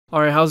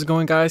Alright, how's it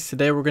going, guys?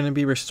 Today we're going to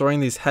be restoring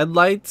these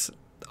headlights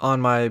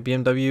on my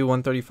BMW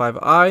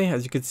 135i.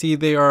 As you can see,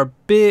 they are a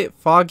bit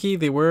foggy.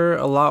 They were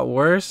a lot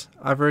worse.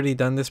 I've already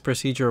done this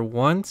procedure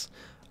once.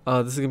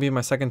 This is going to be my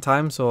second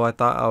time, so I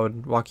thought I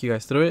would walk you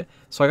guys through it.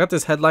 So I got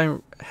this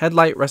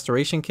headlight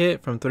restoration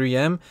kit from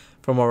 3M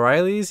from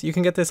O'Reilly's. You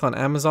can get this on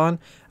Amazon.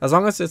 As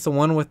long as it's the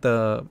one with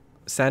the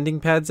sanding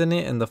pads in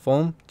it and the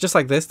foam, just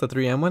like this, the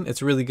 3M one.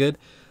 It's really good.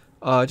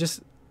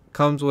 Just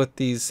comes with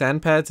these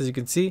sand pads, as you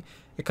can see.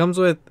 It comes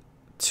with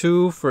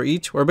 2 for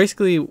each, or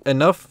basically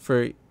enough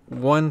for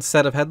one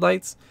set of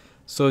headlights.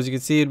 So as you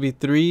can see, it'd be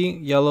 3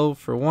 yellow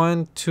for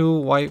one, 2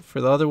 white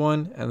for the other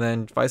one, and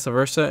then vice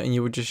versa, and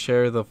you would just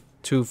share the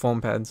 2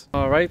 foam pads.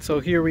 Alright, so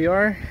here we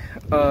are.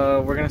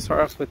 We're gonna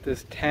start off with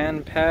this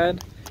tan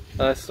pad.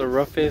 It's the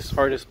roughest,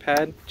 hardest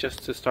pad,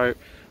 just to start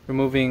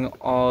removing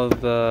all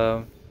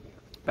the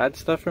bad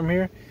stuff from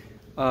here.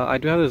 I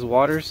do have this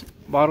water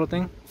bottle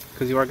thing,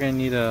 because you are gonna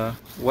need to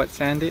wet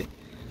sand it.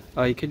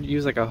 You could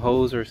use like a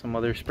hose or some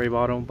other spray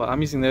bottle, but I'm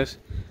using this.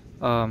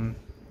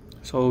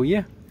 So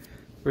yeah,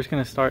 we're just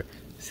gonna start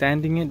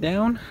sanding it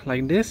down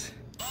like this,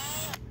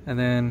 and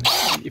then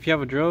if you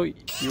have a drill,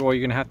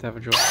 you're gonna have to have a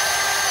drill.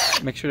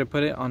 Make sure to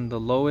put it on the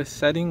lowest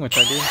setting, which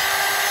I did,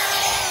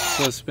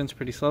 so it spins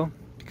pretty slow,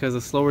 because the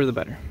slower the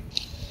better.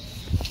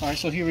 Alright,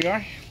 so here we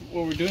are.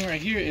 What we're doing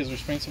right here is we're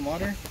spraying some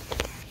water.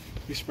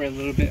 We spray a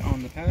little bit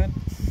on the pad,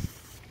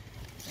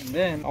 and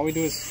then all we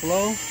do is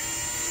slow.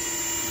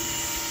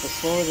 The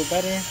slower the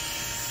better,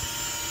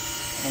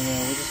 and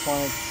then we just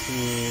wanted to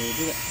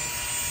do that.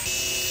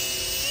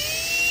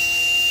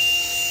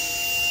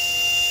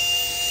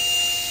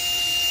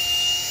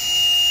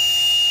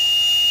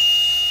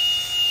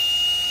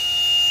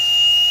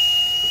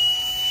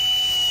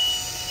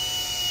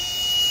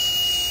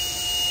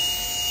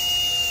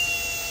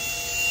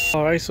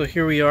 Alright, so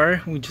here we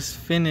are. We just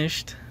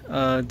finished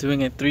doing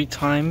it 3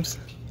 times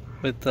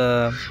with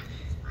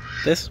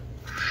this.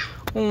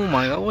 Oh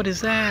my god, what is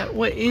that?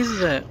 What is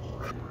that?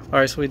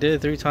 Alright, so we did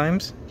it 3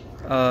 times.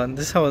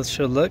 This is how it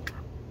should look.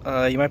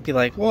 You might be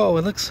like, whoa,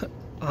 it looks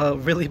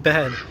really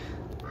bad.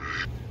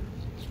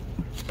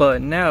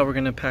 But now we're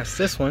gonna pass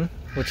this one,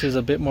 which is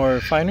a bit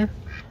more finer.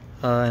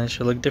 And it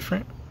should look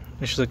different.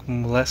 It should look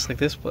less like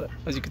this, but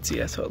as you can see,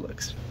 that's how it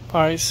looks.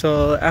 Alright,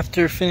 so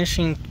after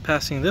finishing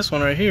passing this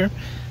one right here,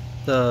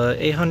 the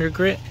 800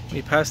 grit,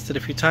 we passed it a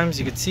few times.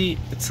 You can see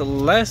it's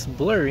less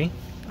blurry.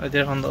 I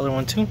did it on the other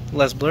one too,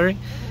 less blurry.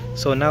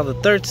 So now the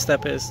third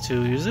step is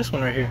to use this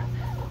one right here,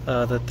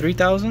 the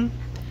 3000.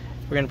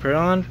 We're gonna put it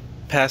on,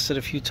 pass it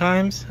a few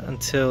times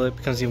until it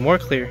becomes even more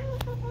clear,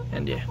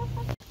 and yeah.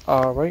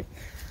 Alright,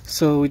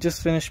 so we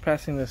just finished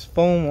passing this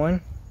foam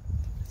one.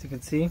 As you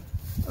can see,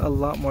 a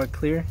lot more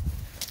clear.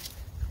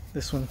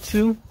 This one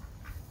too,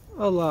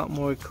 a lot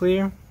more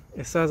clear.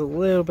 It still has a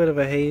little bit of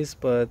a haze,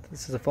 but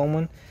this is a foam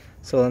one.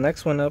 So the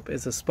next one up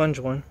is a sponge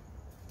one.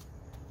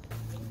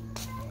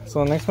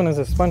 So the next one is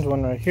a sponge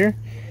one right here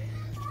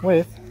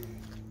with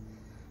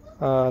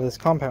this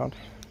compound.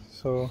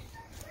 So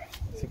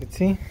as you can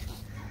see,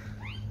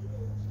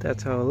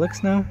 that's how it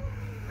looks now.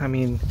 I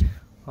mean,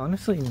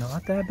 honestly,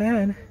 not that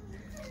bad.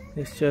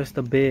 It's just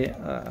a bit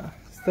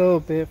still a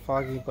bit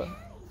foggy, but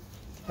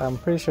I'm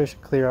pretty sure it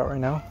should clear out right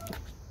now.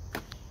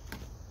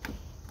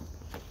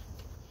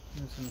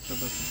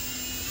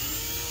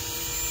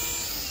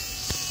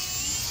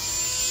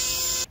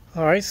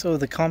 Alright, so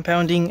the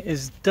compounding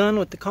is done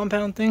with the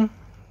compound thing,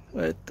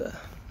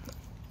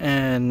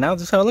 and now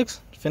this is how it looks.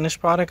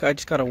 Finished product. I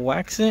just gotta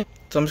wax it,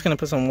 so I'm just gonna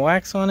put some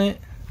wax on it.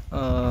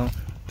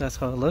 That's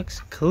how it looks,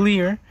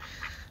 clear.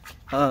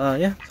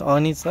 Yeah, so all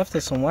it needs left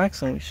is some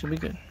wax and we should be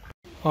good.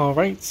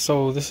 Alright,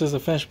 so this is the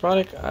finished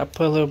product. I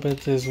put a little bit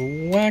of this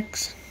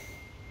wax,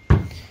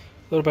 a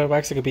little bit of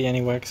wax. It could be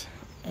any wax,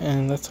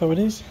 and that's how it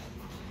is.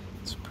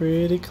 It's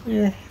pretty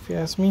clear if you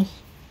ask me.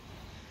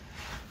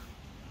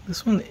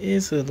 This one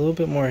is a little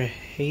bit more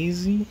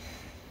hazy,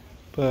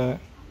 but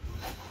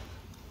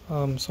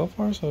so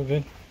far so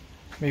good.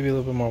 Maybe a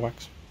little bit more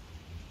wax.